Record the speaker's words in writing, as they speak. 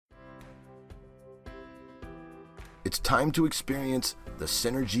It's time to experience the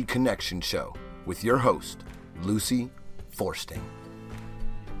Synergy Connection Show with your host, Lucy Forsting.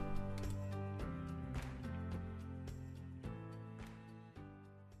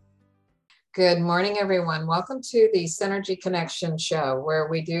 Good morning, everyone. Welcome to the Synergy Connection Show, where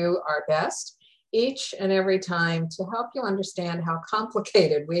we do our best each and every time to help you understand how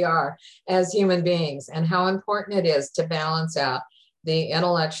complicated we are as human beings and how important it is to balance out the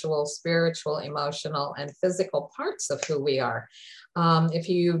intellectual, spiritual, emotional, and physical parts of who we are. If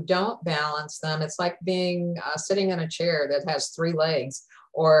you don't balance them, it's like being sitting in a chair that has three legs,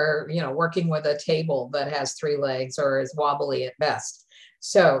 or working with a table that has three legs or is wobbly at best.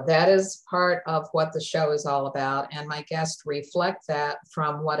 So that is part of what the show is all about. And my guests reflect that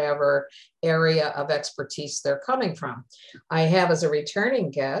from whatever area of expertise they're coming from. I have as a returning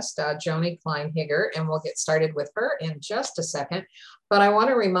guest, Joni Kline-Higger, and we'll get started with her in just a second. But I want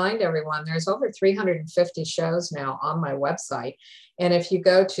to remind everyone, there's over 350 shows now on my website. And if you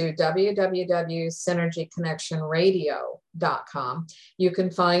go to www.synergyconnectionradio.com, you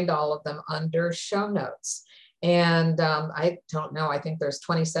can find all of them under show notes. And I don't know, I think there's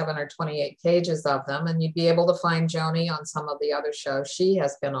 27 or 28 pages of them, and you'd be able to find Joni on some of the other shows she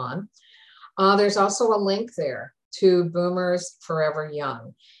has been on. There's also a link there to Boomers Forever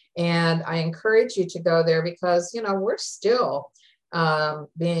Young. And I encourage you to go there because, we're still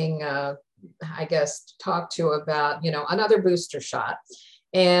being, talked to about, another booster shot.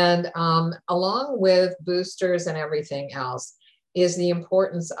 And along with boosters and everything else, is the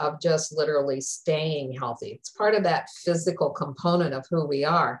importance of just literally staying healthy. It's part of that physical component of who we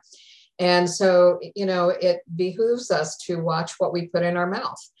are. And so, it behooves us to watch what we put in our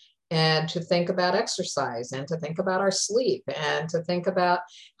mouth and to think about exercise and to think about our sleep and to think about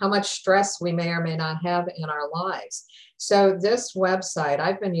how much stress we may or may not have in our lives. So this website,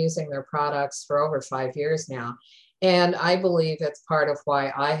 I've been using their products for over 5 years now, and I believe it's part of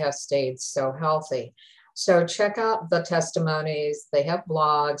why I have stayed so healthy. So check out the testimonies. They have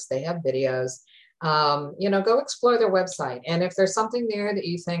blogs, they have videos. Go explore their website. And if there's something there that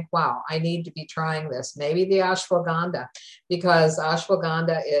you think, wow, I need to be trying this, maybe the ashwagandha, because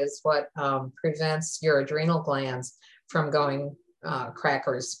ashwagandha is what prevents your adrenal glands from going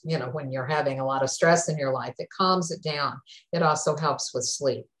crackers, when you're having a lot of stress in your life. It calms it down. It also helps with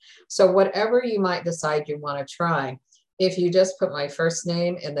sleep. So whatever you might decide you want to try, if you just put my first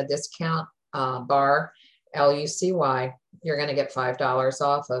name in the discount bar, LUCY, you're going to get $5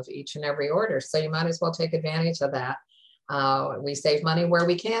 off of each and every order. So you might as well take advantage of that. We save money where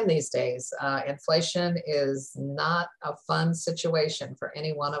we can these days. Inflation is not a fun situation for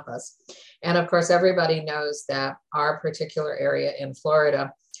any one of us. And of course, everybody knows that our particular area in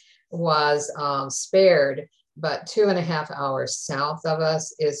Florida was spared, but 2.5 hours south of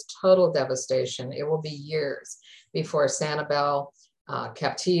us is total devastation. It will be years before Sanibel,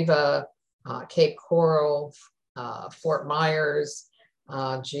 Captiva, Cape Coral, Fort Myers,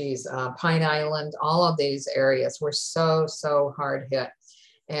 Pine Island, all of these areas were so hard hit.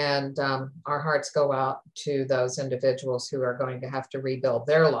 And our hearts go out to those individuals who are going to have to rebuild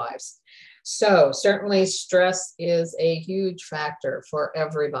their lives. So certainly stress is a huge factor for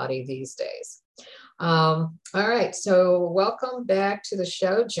everybody these days. All right, so welcome back to the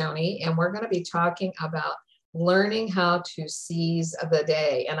show, Joni, and we're going to be talking about learning how to seize the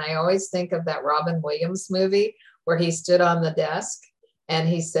day. And I always think of that Robin Williams movie where he stood on the desk and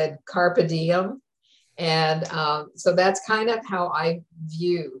he said, "Carpe diem." And so that's kind of how I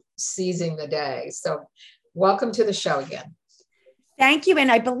view seizing the day. So welcome to the show again. Thank you. And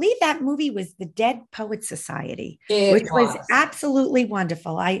I believe that movie was The Dead Poets Society, which was absolutely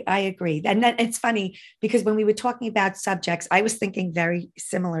wonderful. I agree. And then it's funny because when we were talking about subjects, I was thinking very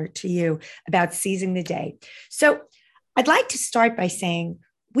similar to you about seizing the day. So I'd like to start by saying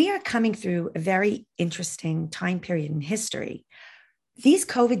we are coming through a very interesting time period in history. These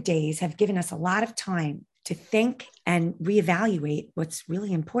COVID days have given us a lot of time to think and reevaluate what's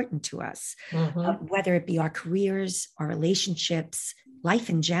really important to us, whether it be our careers, our relationships, life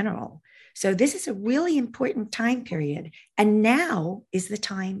in general. So this is a really important time period. And now is the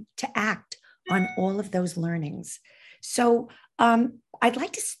time to act on all of those learnings. So I'd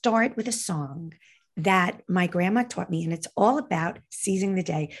like to start with a song that my grandma taught me, and it's all about seizing the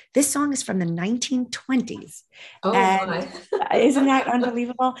day. This song is from the 1920s. Oh, my. Isn't that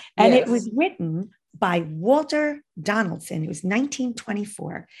unbelievable? And Yes. It was written by Walter Donaldson. It was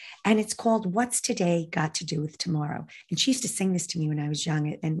 1924. And it's called What's Today Got to Do with Tomorrow? And she used to sing this to me when I was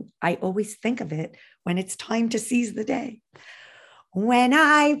young. And I always think of it when it's time to seize the day. When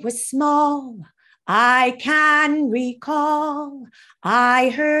I was small, I can recall, I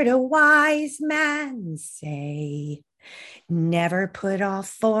heard a wise man say, never put off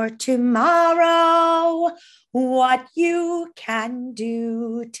for tomorrow what you can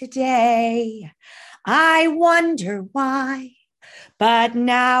do today. I wonder why, but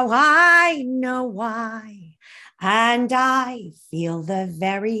now I know why. And I feel the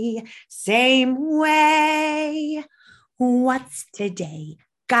very same way. What's today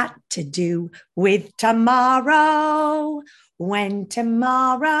got to do with tomorrow? When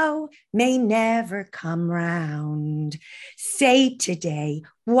tomorrow may never come round. Say today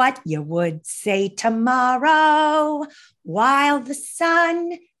what you would say tomorrow while the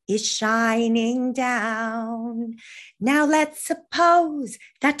sun is shining down. Now let's suppose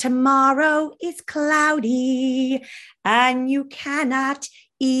that tomorrow is cloudy and you cannot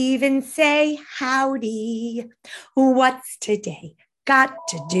even say howdy. What's today got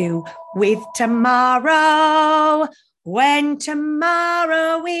to do with tomorrow when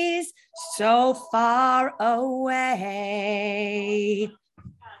tomorrow is so far away?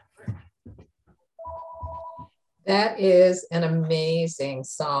 That is an amazing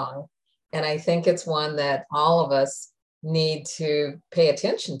song. And I think it's one that all of us need to pay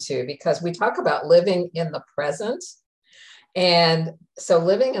attention to, because we talk about living in the present. And so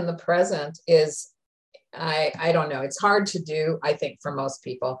living in the present is, I don't know, it's hard to do, I think, for most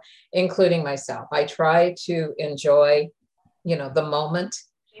people, including myself. I try to enjoy, the moment,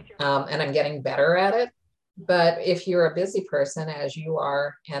 and I'm getting better at it. But if you're a busy person, as you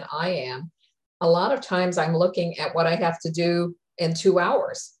are and I am, a lot of times I'm looking at what I have to do in 2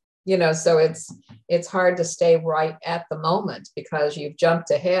 hours, so it's hard to stay right at the moment because you've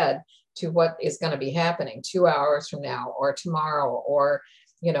jumped ahead to what is going to be happening 2 hours from now or tomorrow, or,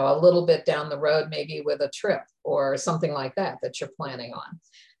 a little bit down the road, maybe with a trip or something like that you're planning on.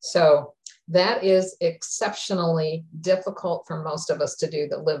 So that is exceptionally difficult for most of us to do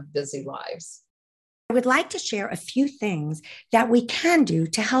that live busy lives. I would like to share a few things that we can do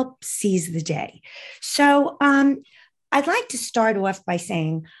to help seize the day. So I'd like to start off by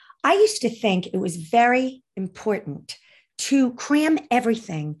saying I used to think it was very important to cram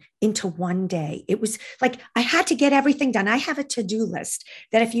everything into one day. It was like I had to get everything done. I have a to-do list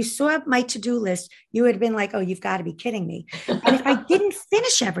that if you saw my to-do list, you would have been like, oh, you've got to be kidding me. And if I didn't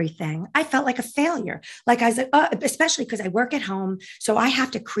finish everything, I felt like a failure. Like I was like, especially because I work at home. So I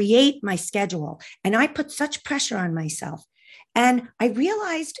have to create my schedule. And I put such pressure on myself. And I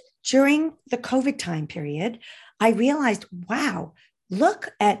realized during the COVID time period, I realized, wow,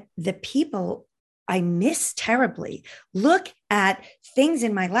 look at the people I miss terribly. Look at things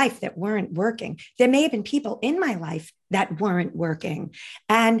in my life that weren't working. There may have been people in my life that weren't working.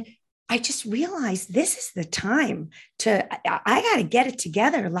 And I just realized this is the time I got to get it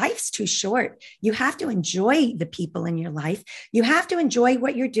together. Life's too short. You have to enjoy the people in your life. You have to enjoy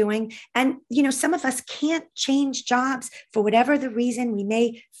what you're doing. And, some of us can't change jobs for whatever the reason. We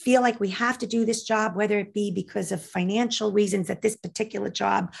may feel like we have to do this job, whether it be because of financial reasons that this particular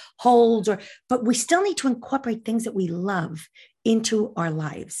job holds, but we still need to incorporate things that we love into our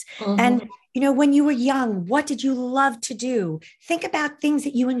lives. Mm-hmm. And when you were young, what did you love to do? Think about things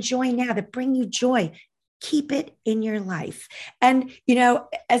that you enjoy now that bring you joy. Keep it in your life. And,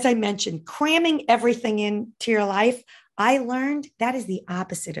 as I mentioned, cramming everything into your life, I learned that is the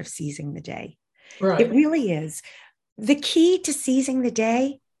opposite of seizing the day. Right. It really is. The key to seizing the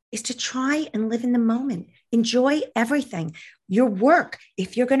day is to try and live in the moment. Enjoy everything. Your work.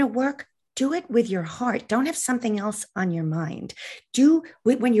 If you're going to work, do it with your heart. Don't have something else on your mind.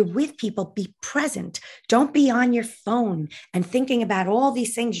 When you're with people, be present. Don't be on your phone and thinking about all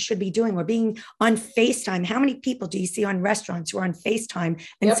these things you should be doing or being on FaceTime. How many people do you see on restaurants who are on FaceTime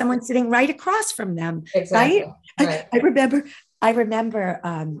and someone's sitting right across from them? Exactly. Right? I remember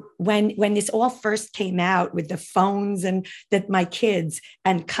when this all first came out with the phones, and that my kids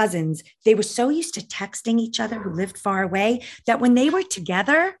and cousins, they were so used to texting each other who lived far away that when they were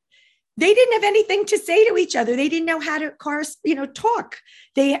together, they didn't have anything to say to each other. They didn't know how to talk.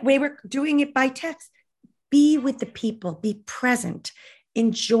 We were doing it by text. Be with the people, be present,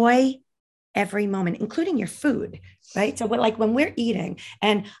 enjoy every moment, including your food, right? So when we're eating,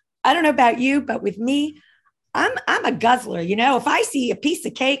 and I don't know about you, but with me, I'm a guzzler, if I see a piece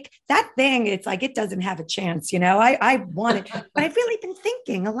of cake, that thing, it's like, it doesn't have a chance, I want it, but I've really been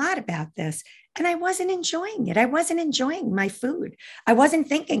thinking a lot about this. And I wasn't enjoying it. I wasn't enjoying my food. I wasn't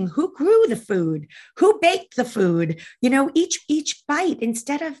thinking who grew the food, who baked the food, each bite,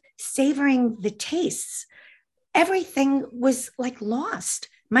 instead of savoring the tastes, everything was like lost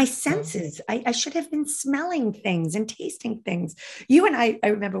My senses, I should have been smelling things and tasting things. You and I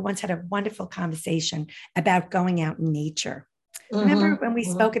remember once had a wonderful conversation about going out in nature. Remember when we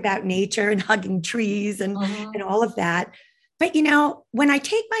spoke about nature and hugging trees and all of that? But when I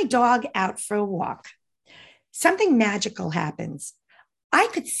take my dog out for a walk, something magical happens. I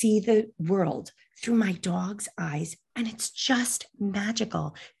could see the world through my dog's eyes, and it's just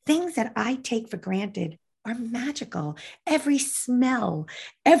magical. Things that I take for granted are magical. Every smell,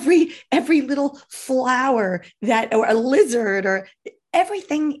 every little flower or a lizard or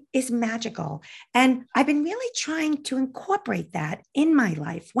everything is magical. And I've been really trying to incorporate that in my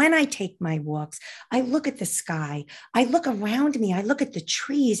life. When I take my walks, I look at the sky, I look around me, I look at the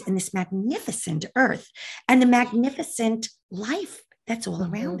trees and this magnificent earth and the magnificent life that's all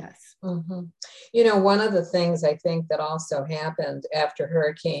around us. One of the things I think that also happened after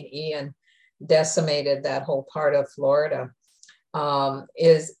Hurricane Ian decimated that whole part of Florida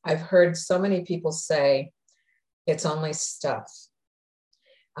is I've heard so many people say it's only stuff.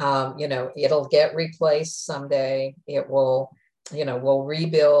 It'll get replaced someday. It will, we'll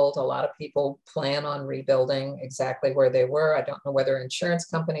rebuild. A lot of people plan on rebuilding exactly where they were. I don't know whether insurance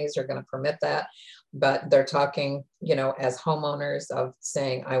companies are going to permit that, but they're talking, as homeowners of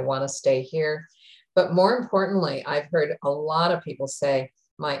saying, I want to stay here. But more importantly, I've heard a lot of people say,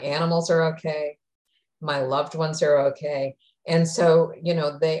 my animals are okay. My loved ones are okay. And so,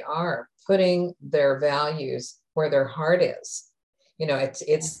 they are putting their values where their heart is.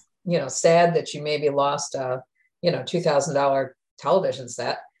 It's sad that you maybe lost a, $2,000 television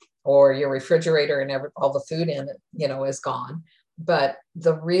set, or your refrigerator and all the food in it, is gone. But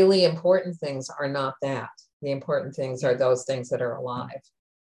the really important things are not that. The important things are those things that are alive.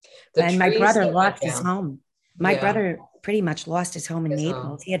 And my brother lost his home. My brother pretty much lost his home in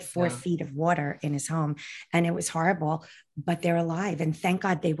Naples. He had 4 feet of water in his home, and it was horrible, but they're alive. And thank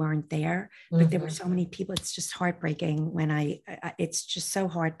God they weren't there. But there were so many people. It's just heartbreaking it's just so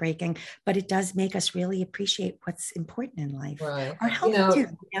heartbreaking, but it does make us really appreciate what's important in life. Right. Our health too,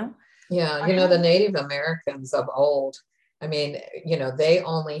 Yeah. The Native Americans of old, they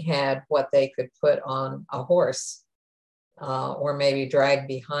only had what they could put on a horse or maybe drag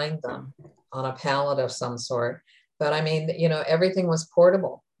behind them on a pallet of some sort. But everything was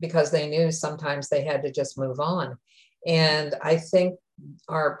portable because they knew sometimes they had to just move on. And I think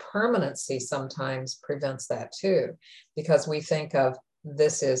our permanency sometimes prevents that too, because we think of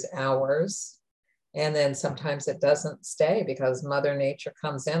this is ours. And then sometimes it doesn't stay because Mother Nature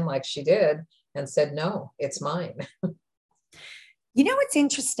comes in like she did and said, no, it's mine. What's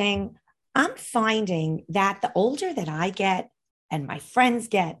interesting? I'm finding that the older that I get and my friends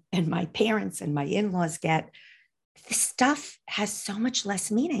get and my parents and my in-laws get, this stuff has so much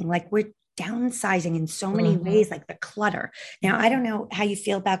less meaning. Like we're downsizing in so many ways, like the clutter. Now, I don't know how you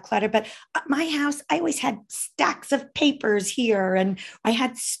feel about clutter, but at my house, I always had stacks of papers here and I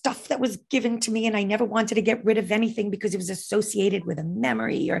had stuff that was given to me and I never wanted to get rid of anything because it was associated with a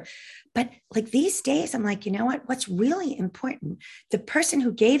memory but like these days, I'm like, what's really important? The person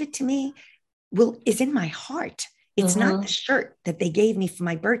who gave it to me is in my heart. It's not the shirt that they gave me for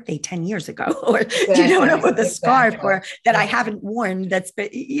my birthday 10 years ago, or, or the scarf or that I haven't worn. That's,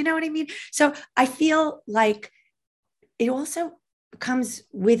 you know what I mean? So I feel like it also comes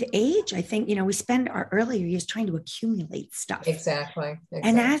with age. I think, we spend our earlier years trying to accumulate stuff. Exactly.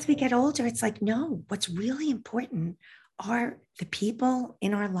 And as we get older, it's like, no, what's really important are the people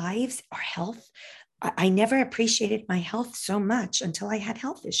in our lives, our health. I never appreciated my health so much until I had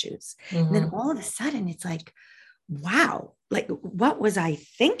health issues. And then all of a sudden it's like, wow, like what was I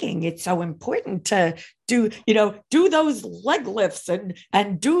thinking? It's so important to do those leg lifts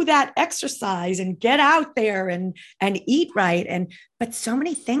and do that exercise and get out there and eat right. But so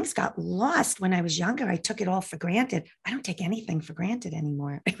many things got lost when I was younger. I took it all for granted. I don't take anything for granted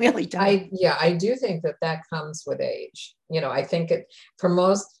anymore. I really don't. I do think that comes with age. I think for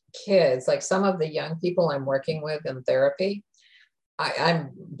most kids, like some of the young people I'm working with in therapy, I'm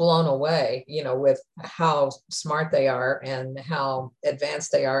blown away, with how smart they are and how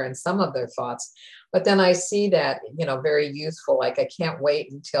advanced they are in some of their thoughts. But then I see that, very youthful, like I can't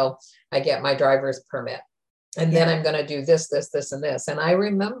wait until I get my driver's permit. And then I'm going to do this, this, this, and this. And I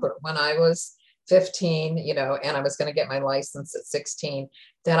remember when I was 15, and I was going to get my license at 16,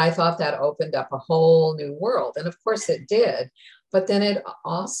 that I thought that opened up a whole new world. And of course it did. But then it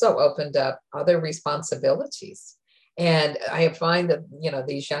also opened up other responsibilities. And I find that,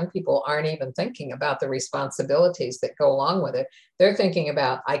 these young people aren't even thinking about the responsibilities that go along with it. They're thinking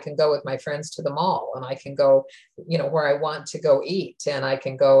about, I can go with my friends to the mall, and I can go, where I want to go eat, and I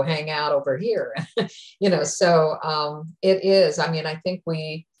can go hang out over here. So it is, I think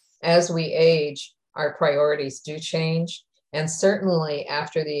as we age, our priorities do change. And certainly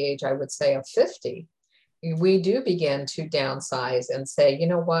after the age, I would say, of 50, we do begin to downsize and say, you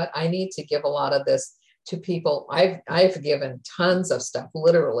know what, I need to give a lot of this to people. I've given tons of stuff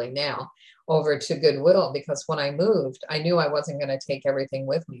literally now over to Goodwill, because when I moved, I knew I wasn't going to take everything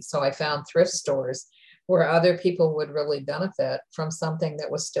with me. So I found thrift stores where other people would really benefit from something that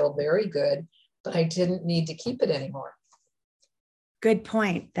was still very good, but I didn't need to keep it anymore. Good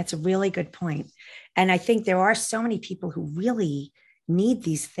point. That's a really good point. And I think there are so many people who really need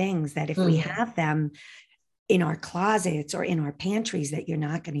these things that if we have them in our closets or in our pantries that you're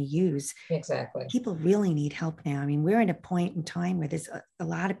not going to use. Exactly. People really need help now. We're in a point in time where there's a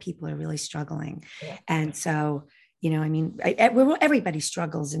lot of people are really struggling. Yeah. And so, everybody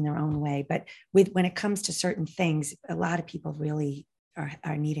struggles in their own way, but when it comes to certain things, a lot of people really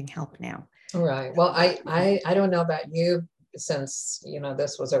are needing help now. Right. Well, I don't know about you, since,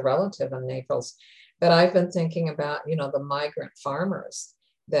 this was a relative in Naples, but I've been thinking about, the migrant farmers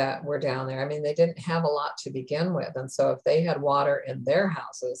that were down there. They didn't have a lot to begin with. And so if they had water in their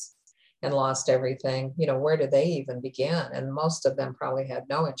houses and lost everything, where do they even begin? And most of them probably had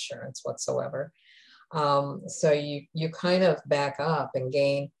no insurance whatsoever. So you kind of back up and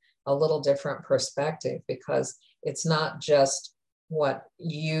gain a little different perspective, because it's not just what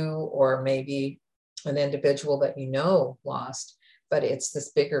you or maybe an individual that lost, but it's this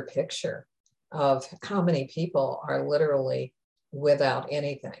bigger picture of how many people are literally without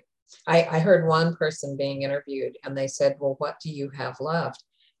anything. I heard one person being interviewed, and they said, well, what do you have left?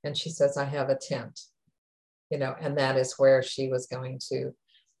 And she says, I have a tent, and that is where she was going to,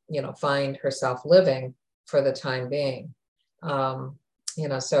 find herself living for the time being. So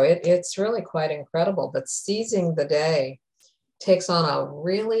it's really quite incredible. But seizing the day takes on a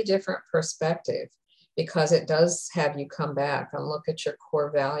really different perspective, because it does have you come back and look at your core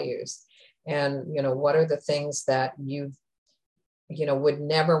values, and, what are the things that you would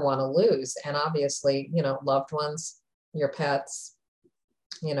never want to lose. And obviously, loved ones, your pets,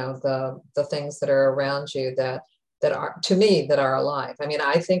 the things that are around you that are, to me, that are alive.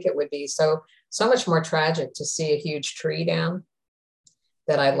 I think it would be so much more tragic to see a huge tree down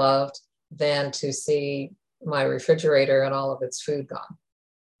that I loved than to see my refrigerator and all of its food gone.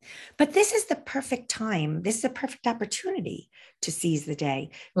 But this is the perfect time. This is a perfect opportunity to seize the day,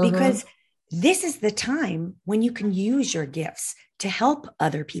 because this is the time when you can use your gifts to help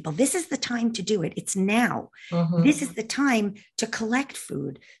other people. This is the time to do it. It's now. This is the time to collect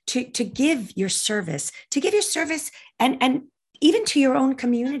food, to give your service, and even to your own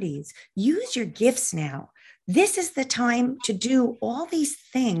communities. Use your gifts now. This is the time to do all these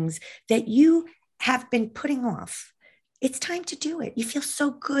things that you have been putting off. It's time to do it. You feel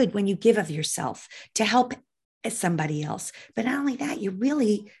so good when you give of yourself to help somebody else. But not only that, you're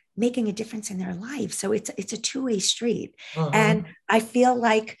really making a difference in their life. So it's a two-way street. And I feel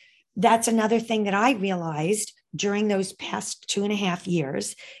like that's another thing that I realized during those past 2.5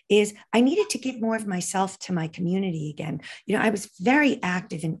 years is I needed to give more of myself to my community again. I was very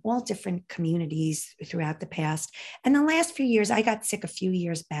active in all different communities throughout the past. And the last few years, I got sick a few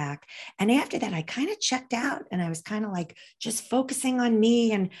years back. And after that, I kind of checked out, and I was kind of like just focusing on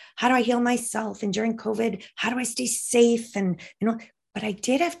me and how do I heal myself? And during COVID, how do I stay safe? And, but I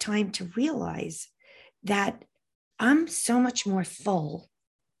did have time to realize that I'm so much more full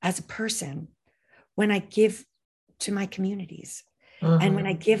as a person when I give to my communities and when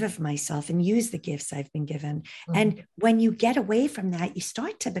I give of myself and use the gifts I've been given. And when you get away from that, you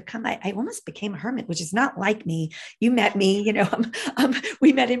start to become, I almost became a hermit, which is not like me. You met me,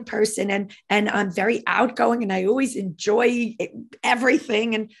 we met in person, and I'm very outgoing and I always enjoy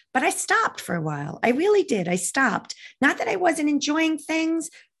everything. But I stopped for a while. I really did. I stopped. Not that I wasn't enjoying things,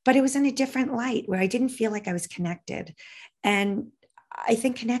 but it was in a different light where I didn't feel like I was connected. And I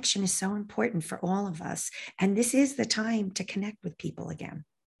think connection is so important for all of us. And this is the time to connect with people again.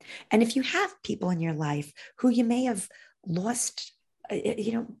 And if you have people in your life who you may have lost,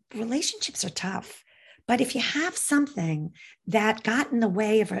 relationships are tough. But if you have something that got in the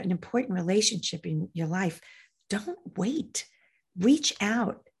way of an important relationship in your life, don't wait. Reach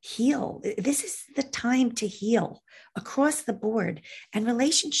out. Heal. This is the time to heal across the board. And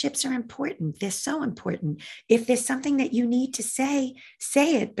relationships are important. They're so important. If there's something that you need to say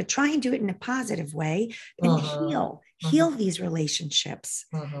it, but try and do it in a positive way. And heal these relationships.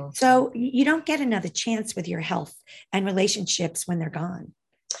 Mm-hmm. So you don't get another chance with your health and relationships when they're gone.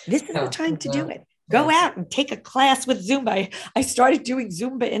 This is the time to do it. Go out and take a class with Zumba. I started doing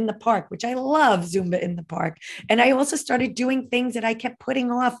Zumba in the park, which I love Zumba in the park. And I also started doing things that I kept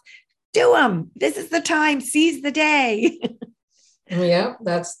putting off. Do them. This is the time. Seize the day. Yeah,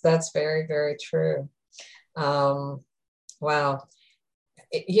 that's very, very true. Wow.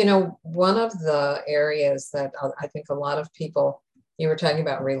 You know, one of the areas that I think a lot of people, you were talking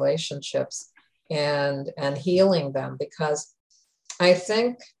about relationships and healing them, because I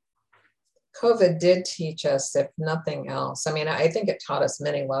think COVID did teach us, if nothing else. I mean, I think it taught us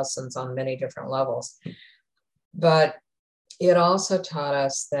many lessons on many different levels, but it also taught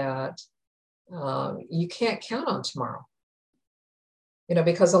us that you can't count on tomorrow. You know,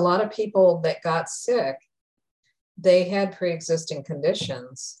 because a lot of people that got sick, they had pre-existing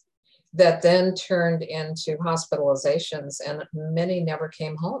conditions that then turned into hospitalizations, and many never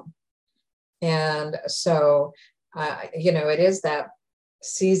came home. And so, you know, it is that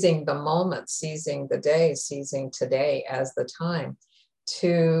seizing the moment, seizing the day, seizing today as the time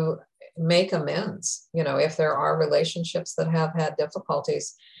to make amends. You know, if there are relationships that have had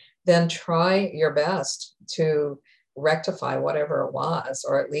difficulties, then try your best to rectify whatever it was,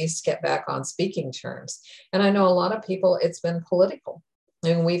 or at least get back on speaking terms. And I know a lot of people, it's been political,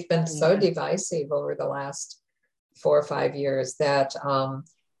 and we've been so divisive over the last 4 or 5 years that,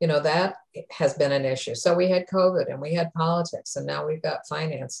 you know, that has been an issue. So we had COVID, and we had politics, and now we've got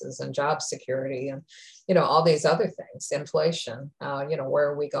finances and job security and, you know, all these other things, inflation, you know, where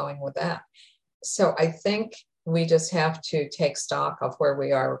are we going with that? So I think we just have to take stock of where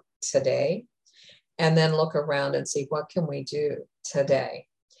we are today, and then look around and see what can we do today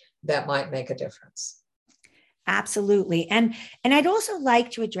that might make a difference. Absolutely. And I'd also like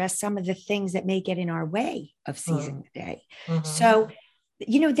to address some of the things that may get in our way of seizing the day. So,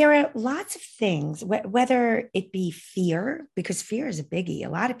 you know, there are lots of things, whether it be fear, because fear is a biggie. A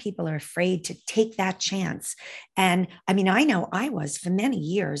lot of people are afraid to take that chance. And I mean, I know I was, for many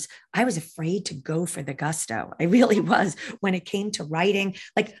years, I was afraid to go for the gusto. I really was when it came to writing.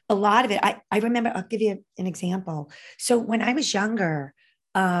 Like a lot of it, I remember, I'll give you an example. So when I was younger,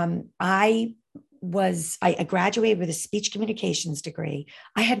 I graduated with a speech communications degree.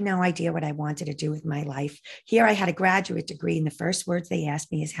 I had no idea what I wanted to do with my life. Here I had a graduate degree, and the first words they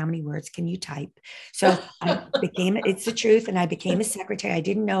asked me is, how many words can you type? So it's the truth. And I became a secretary. I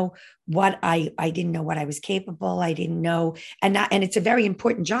didn't know what I didn't know what I was capable. I didn't know. And it's a very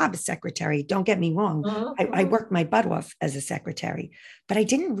important job as secretary. Don't get me wrong. I worked my butt off as a secretary, but I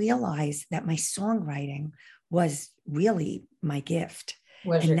didn't realize that my songwriting was really my gift.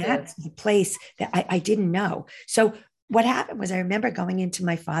 And that's the place that I didn't know. So what happened was, I remember going into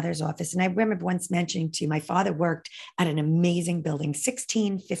my father's office, and I remember once mentioning to you, my father worked at an amazing building,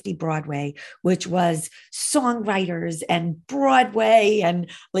 1650 Broadway, which was songwriters and Broadway, and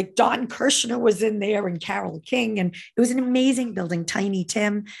like Don Kirshner was in there, and Carole King. And it was an amazing building, Tiny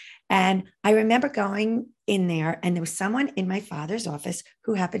Tim. And I remember going in there, and there was someone in my father's office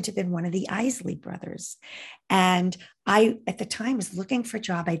who happened to have been one of the Isley brothers. And I, at the time, was looking for a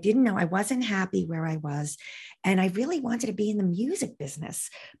job. I didn't know, I wasn't happy where I was. And I really wanted to be in the music business,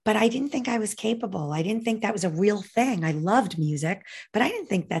 but I didn't think I was capable. I didn't think that was a real thing. I loved music, but I didn't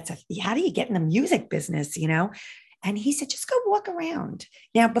think how do you get in the music business, you know? And he said, just go walk around.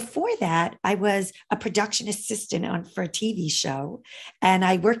 Now, before that, I was a production assistant for a TV show. And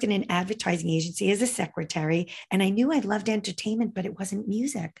I worked in an advertising agency as a secretary. And I knew I loved entertainment, but it wasn't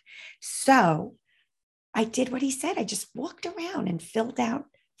music. So I did what he said. I just walked around and filled out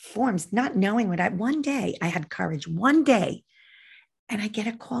forms, not knowing one day I had courage, one day. And I get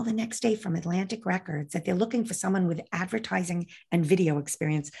a call the next day from Atlantic Records that they're looking for someone with advertising and video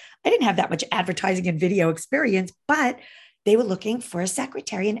experience. I didn't have that much advertising and video experience, but they were looking for a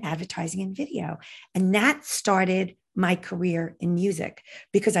secretary in advertising and video. And that started my career in music,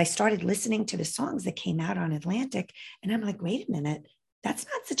 because I started listening to the songs that came out on Atlantic. And I'm like, wait a minute, that's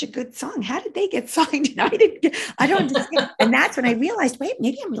not such a good song. How did they get signed? I don't understand. And that's when I realized, wait,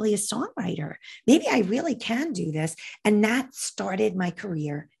 maybe I'm really a songwriter. Maybe I really can do this. And that started my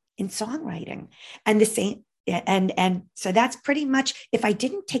career in songwriting. And the same, and so that's pretty much, if I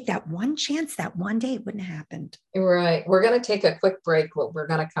didn't take that one chance, that one day, it wouldn't have happened. Right. We're going to take a quick break. We're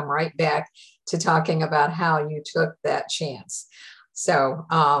going to come right back to talking about how you took that chance. So,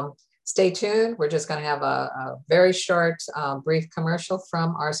 stay tuned. We're just going to have a very short, brief commercial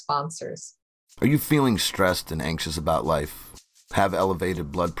from our sponsors. Are you feeling stressed and anxious about life? Have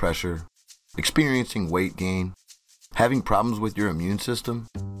elevated blood pressure? Experiencing weight gain? Having problems with your immune system?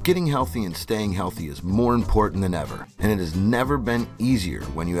 Getting healthy and staying healthy is more important than ever, and it has never been easier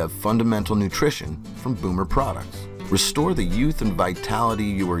when you have fundamental nutrition from Boomer products. Restore the youth and vitality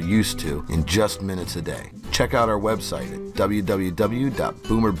you are used to in just minutes a day. Check out our website at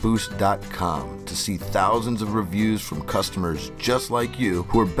www.boomerboost.com to see thousands of reviews from customers just like you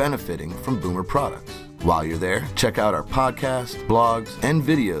who are benefiting from Boomer products. While you're there, check out our podcasts, blogs, and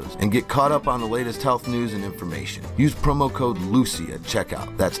videos and get caught up on the latest health news and information. Use promo code LUCY at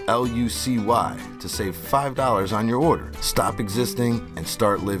checkout. That's LUCY to save $5 on your order. Stop existing and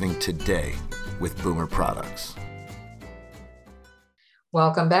start living today with Boomer products.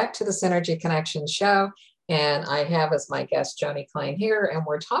 Welcome back to the Synergy Connection Show. And I have as my guest Joni Kline-Higger, and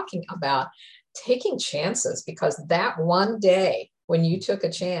we're talking about taking chances, because that one day when you took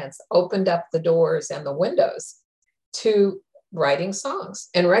a chance opened up the doors and the windows to writing songs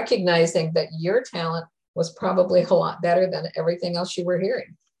and recognizing that your talent was probably a lot better than everything else you were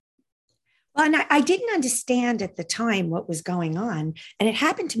hearing. Well, and I didn't understand at the time what was going on. And it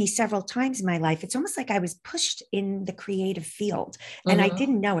happened to me several times in my life. It's almost like I was pushed in the creative field and I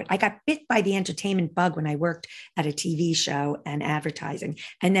didn't know it. I got bit by the entertainment bug when I worked at a TV show and advertising.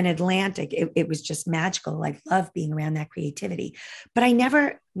 And then Atlantic, it was just magical. I love being around that creativity. But I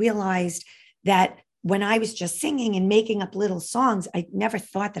never realized that when I was just singing and making up little songs, I never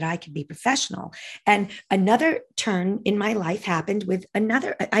thought that I could be professional. And another turn in my life happened with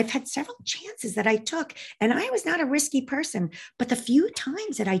I've had several chances that I took, and I was not a risky person, but the few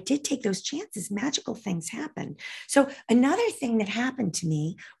times that I did take those chances, magical things happened. So another thing that happened to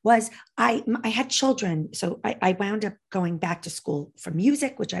me was I had children. So I wound up going back to school for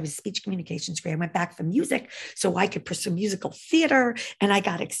music, which I was a speech communications degree. I went back for music so I could pursue musical theater, and I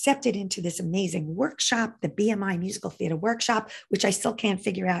got accepted into this amazing workshop, the BMI Musical Theater Workshop, which I still can't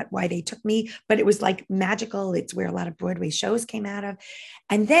figure out why they took me, but it was like magical. It's where a lot of Broadway shows came out of.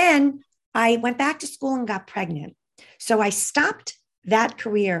 And then I went back to school and got pregnant. So I stopped that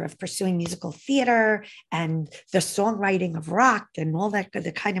career of pursuing musical theater and the songwriting of rock and all that,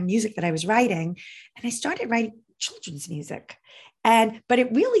 the kind of music that I was writing. And I started writing children's music. But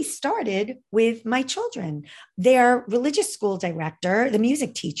it really started with my children. Their religious school director, the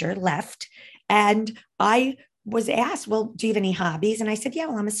music teacher, left. And I was asked, well, do you have any hobbies? And I said, yeah,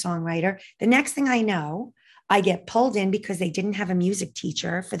 well, I'm a songwriter. The next thing I know, I get pulled in because they didn't have a music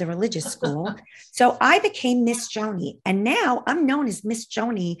teacher for the religious school. So I became Miss Joni. And now I'm known as Miss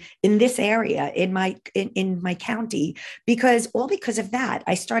Joni in this area, in my county, because of that.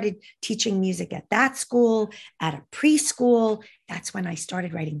 I started teaching music at that school, at a preschool. That's when I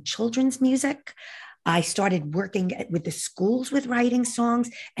started writing children's music. I started working with the schools with writing songs.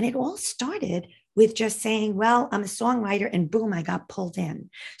 And it all started with just saying, well, I'm a songwriter, and boom, I got pulled in.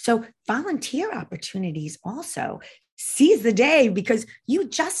 So volunteer opportunities also seize the day, because you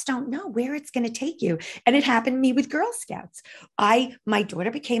just don't know where it's going to take you. And it happened to me with Girl Scouts. My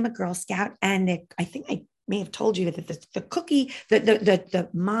daughter became a Girl Scout, and I think I may have told you that the cookie, the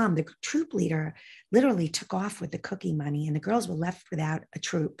mom, the troop leader, literally took off with the cookie money, and the girls were left without a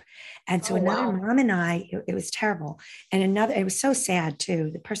troop. And so mom and I, it was terrible. And it was so sad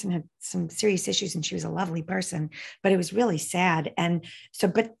too. The person had some serious issues, and she was a lovely person, but it was really sad. And so,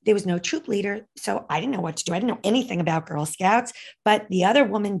 but there was no troop leader. So I didn't know what to do. I didn't know anything about Girl Scouts, but the other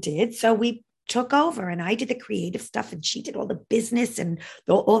woman did. So we took over, and I did the creative stuff, and she did all the business and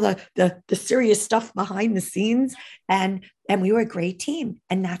all the serious stuff behind the scenes. And we were a great team.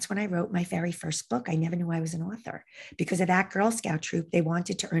 And that's when I wrote my very first book. I never knew I was an author because of that Girl Scout troop. They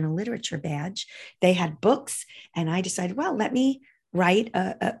wanted to earn a literature badge. They had books, and I decided, well, let me write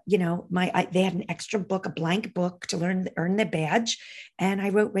they had an extra book, a blank book to earn the badge. And I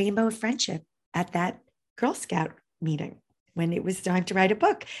wrote Rainbow of Friendship at that Girl Scout meeting when it was time to write a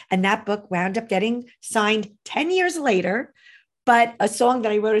book. And that book wound up getting signed 10 years later. But a song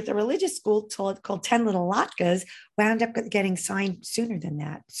that I wrote at the religious school called 10 Little Latkes wound up getting signed sooner than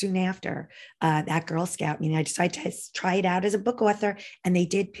that, soon after that Girl Scout meeting. I decided to try it out as a book author, and they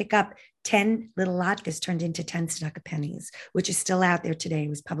did pick up 10 Little Latkes turned into 10 Snuka Pennies, which is still out there today. It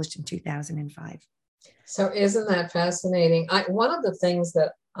was published in 2005. So isn't that fascinating? One of the things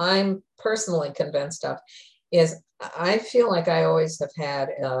that I'm personally convinced of is I feel like I always have had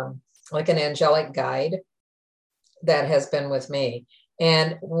like an angelic guide that has been with me.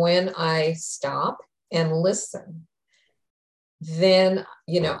 And when I stop and listen, then,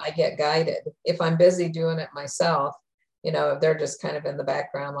 I get guided. If I'm busy doing it myself, they're just kind of in the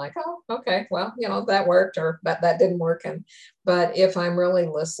background like, oh, okay, well, that worked, or that didn't work. But if I'm really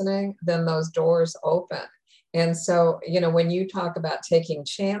listening, then those doors open. And so, when you talk about taking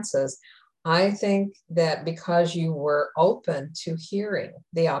chances, I think that because you were open to hearing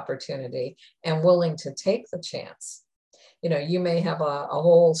the opportunity and willing to take the chance, you may have a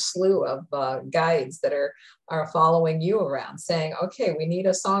whole slew of guides that are following you around saying, okay, we need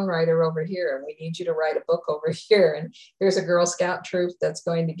a songwriter over here, and we need you to write a book over here. And here's a Girl Scout troop that's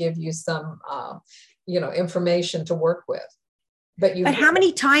going to give you some, information to work with. But how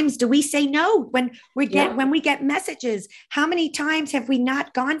many times do we say no when we get messages? How many times have we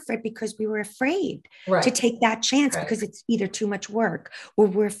not gone for it because we were afraid to take that chance because it's either too much work or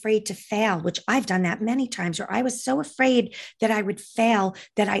we're afraid to fail, which I've done that many times, or I was so afraid that I would fail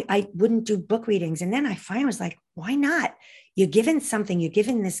that I wouldn't do book readings. And then I finally was like, why not? You're given something, you're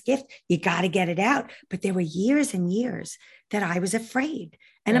given this gift, you got to get it out. But there were years and years that I was afraid,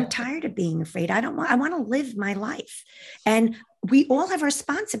 and I'm tired of being afraid. I want to live my life. And we all have a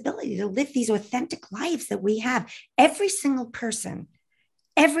responsibility to live these authentic lives that we have. Every single person,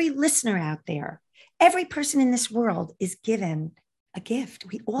 every listener out there, every person in this world is given a gift.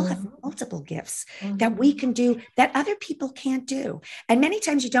 We all have multiple gifts that we can do that other people can't do. And many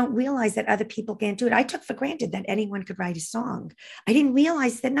times you don't realize that other people can't do it. I took for granted that anyone could write a song. I didn't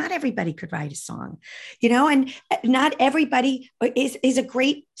realize that not everybody could write a song, and not everybody is a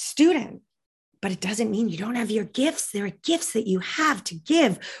great student. But it doesn't mean you don't have your gifts. There are gifts that you have to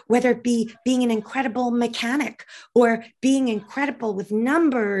give, whether it be being an incredible mechanic or being incredible with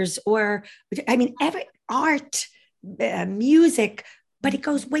numbers, or, every art, music, but it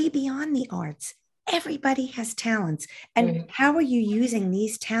goes way beyond the arts. Everybody has talents. And how are you using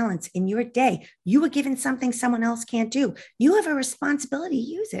these talents in your day? You were given something someone else can't do. You have a responsibility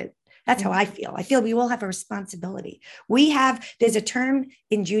to use it. That's how I feel. I feel we all have a responsibility. There's a term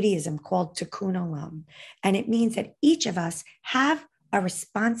in Judaism called tikkun olam, and it means that each of us have a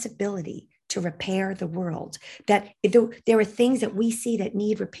responsibility to repair the world, that there are things that we see that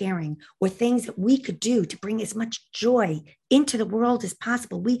need repairing, or things that we could do to bring as much joy into the world as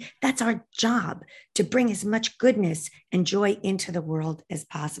possible. That's our job, to bring as much goodness and joy into the world as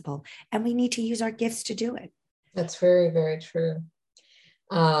possible. And we need to use our gifts to do it. That's very, very true.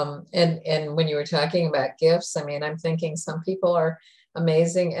 And when you were talking about gifts, I'm thinking some people are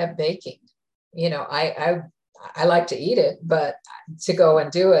amazing at baking. I like to eat it, but to go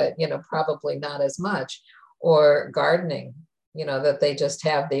and do it, probably not as much. Or gardening, that they just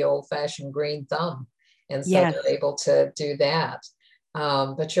have the old fashioned green thumb. And so they're able to do that.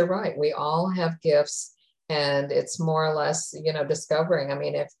 But you're right. We all have gifts, and it's more or less, discovering.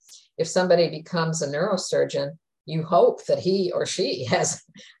 If somebody becomes a neurosurgeon, you hope that he or she has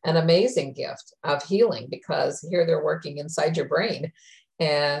an amazing gift of healing, because here they're working inside your brain.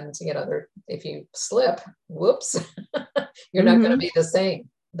 And, if you slip, whoops, you're not going to be the same.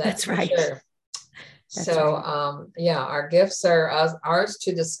 That's right. Sure. Our gifts are ours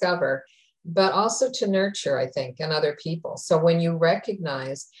to discover, but also to nurture, I think, in other people. So when you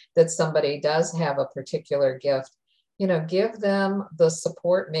recognize that somebody does have a particular gift, give them the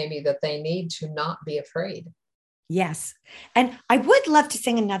support maybe that they need to not be afraid. Yes. And I would love to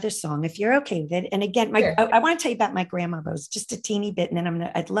sing another song if you're okay with it. And again, I want to tell you about my grandma Rose, just a teeny bit. And then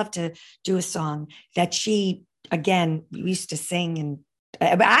I'd love to do a song that she, again, used to sing. And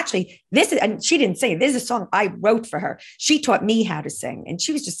actually and she didn't sing it. This is a song I wrote for her. She taught me how to sing. And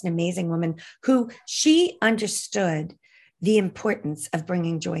she was just an amazing woman who she understood the importance of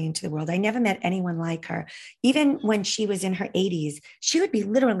bringing joy into the world. I never met anyone like her. Even when she was in her 80s, she would be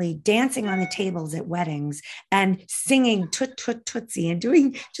literally dancing on the tables at weddings and singing Toot Toot Tootsie and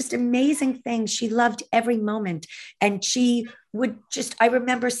doing just amazing things. She loved every moment. And she would I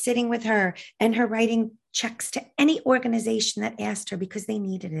remember sitting with her and her writing checks to any organization that asked her because they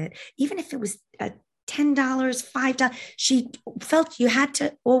needed it. Even if it was $10, $5. She felt you had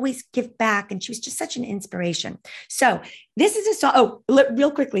to always give back. And she was just such an inspiration. So this is a song. Oh,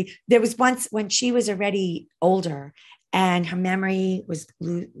 real quickly. There was once when she was already older and her memory was,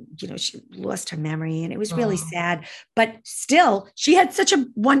 she lost her memory and it was really sad, but still she had such a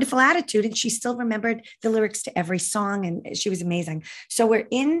wonderful attitude and she still remembered the lyrics to every song. And she was amazing. So we're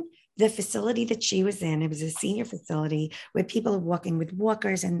in the facility that she was in. It was a senior facility where people are walking with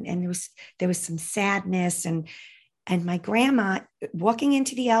walkers, and there was some sadness, and my grandma walking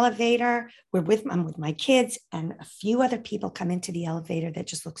into the elevator. I'm with my kids, and a few other people come into the elevator that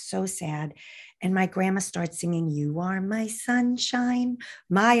just look so sad. And my grandma starts singing, "You are my sunshine,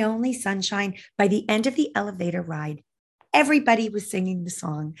 my only sunshine." By the end of the elevator ride, everybody was singing the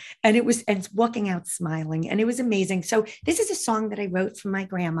song, and walking out smiling, and it was amazing. So this is a song that I wrote for my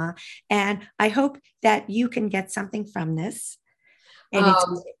grandma, and I hope that you can get something from this. And it's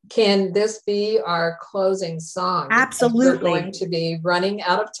can this be our closing song? absolutely. We're going to be running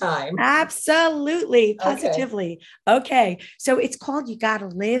out of time. Absolutely. Positively. Okay. So it's called You Gotta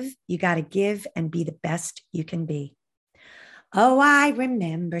Live, You Gotta Give, and Be the Best You Can Be. Oh, I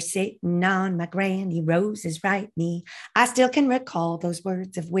remember sitting on my Granny Rose's right knee. I still can recall those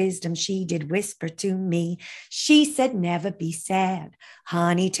words of wisdom she did whisper to me. She said, never be sad.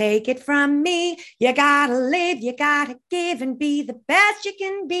 Honey, take it from me. You gotta live, you gotta give, and be the best you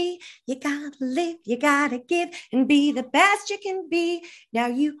can be. You gotta live, you gotta give, and be the best you can be. Now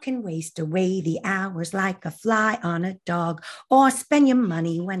you can waste away the hours like a fly on a dog, or spend your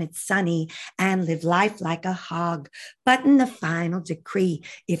money when it's sunny and live life like a hog. But in the final decree,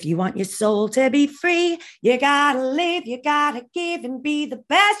 if you want your soul to be free, you gotta live, you gotta give, and be the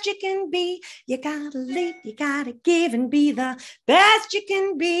best you can be. You gotta live, you gotta give, and be the best you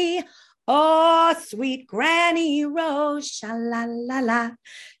can be. Oh, sweet Granny Rose, sha-la-la-la,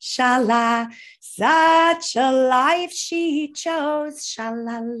 sha-la, such a life she chose,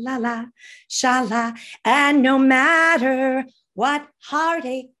 sha-la-la-la, sha-la, and no matter what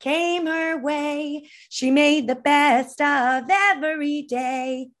heartache came her way, she made the best of every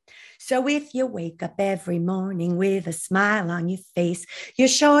day. So if you wake up every morning with a smile on your face, you're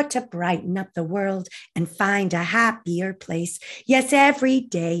sure to brighten up the world and find a happier place. Yes, every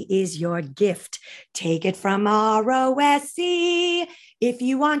day is your gift. Take it from ROSC. If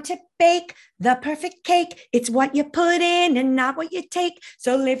you want to bake the perfect cake, it's what you put in and not what you take.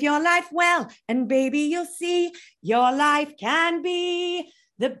 So live your life well, and baby, you'll see your life can be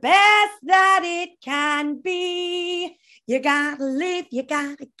the best that it can be. You gotta live, you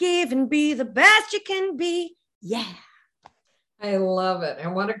gotta give, and be the best you can be. Yeah. I love it.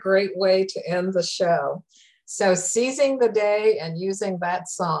 And what a great way to end the show. So seizing the day and using that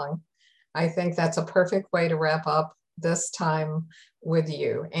song, I think that's a perfect way to wrap up this time with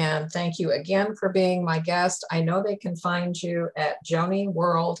you. And thank you again for being my guest. I know they can find you at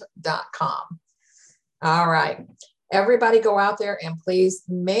joniworld.com. All right. Everybody go out there and please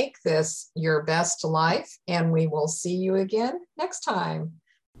make this your best life. And we will see you again next time.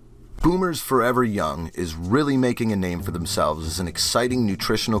 Boomers Forever Young is really making a name for themselves as an exciting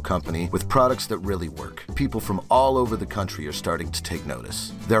nutritional company with products that really work. People from all over the country are starting to take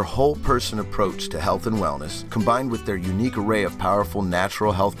notice. Their whole person approach to health and wellness, combined with their unique array of powerful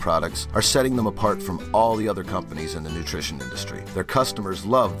natural health products, are setting them apart from all the other companies in the nutrition industry. Their customers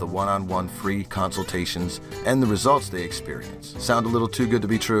love the one-on-one free consultations and the results they experience. Sound a little too good to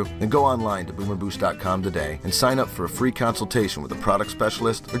be true? Then go online to boomerboost.com today and sign up for a free consultation with a product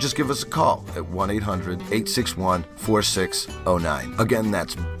specialist, or just give us a call at 1-800-861-4609. Again,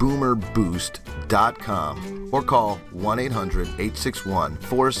 that's boomerboost.com, or call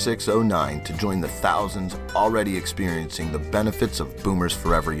 1-800-861-4609 to join the thousands already experiencing the benefits of Boomers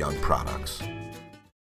Forever Young products.